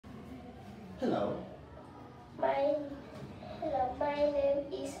Hello. My name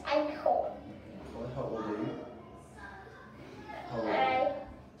is Khôi. Khôi, how old are you? I'm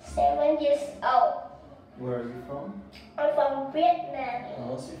 7 years old. Where are you from? I'm from Vietnam. And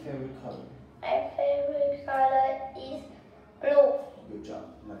what's your favorite color? My favorite color is blue. Good job.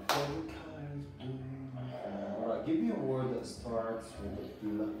 My favorite color is blue. Alright, give me a word that starts with a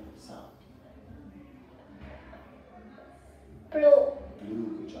bl sound. Blue. Blue,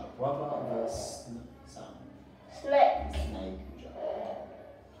 good job. What about the sound? Snake. Snake, good job.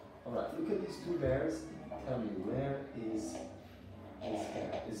 Alright, look at these two bears. Tell me, where is this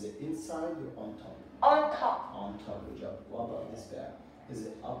bear? Is it inside or on top? On top. On top, good job. What about this bear? Is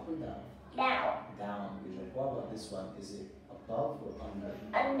it up or down? Down. Down, good job. What about this one? Is it above or under?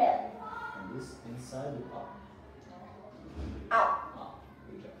 Under. And this inside or up? Up. Up,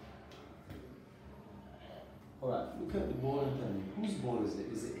 good job. Alright, look at the ball and tell me, whose ball is it?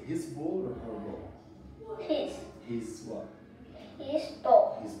 Is it his ball or her ball? His. His what? His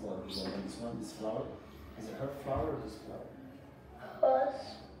ball. His ball. So this one, this flower. Is it her flower or his flower? Hers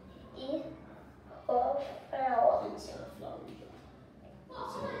is her flower. It's her flower, good job.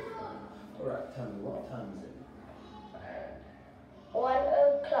 Alright, tell me, what time is it? 1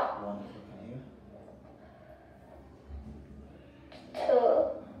 o'clock. 1 o'clock in here.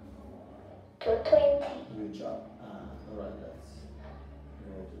 2:20. Good job. Alright, let's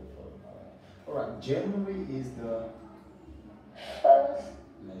go to the photo. Alright, January is the First.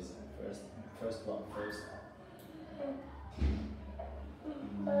 amazing. First month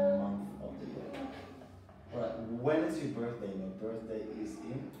of the year. Alright, when is your birthday? My birthday is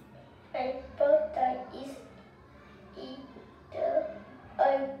in My birthday is in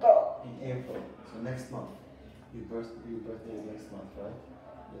April. April. So next month. Your birthday is next month, right?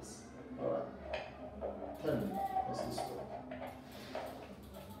 Yes. Alright. Tell me, what's the score?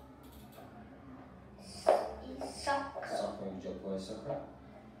 Is soccer. Soccer, good job. Why soccer?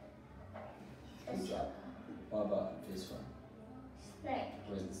 Good job. What about this one? Snake.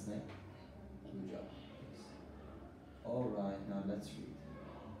 Where's the snake? Good job. Yes. Alright, now let's read.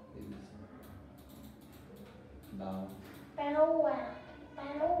 Now. Bow wow.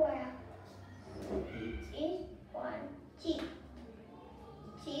 Bow wow. Eat. Eat one. Cheat.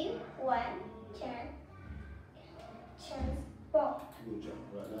 Cheat one. Chance. Chance ball. Good job.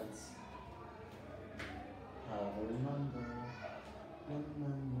 Right, let's have a remember. Is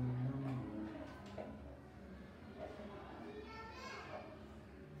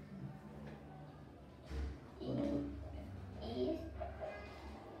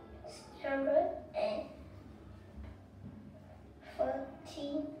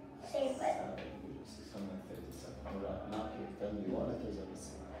 147. 637. Alright, now you tell me what letters are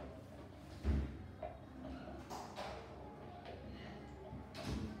missing.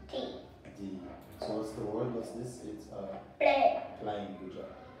 D. D. So what's the word? What's this? It's Play. flying. Good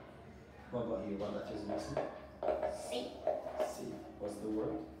job. What about here? What letters are missing? C. C. What's the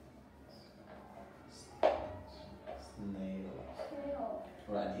word? Snail. Snail.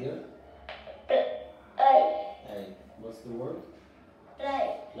 Right here. A. A. What's the word? Play.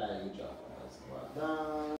 Fly. Good job.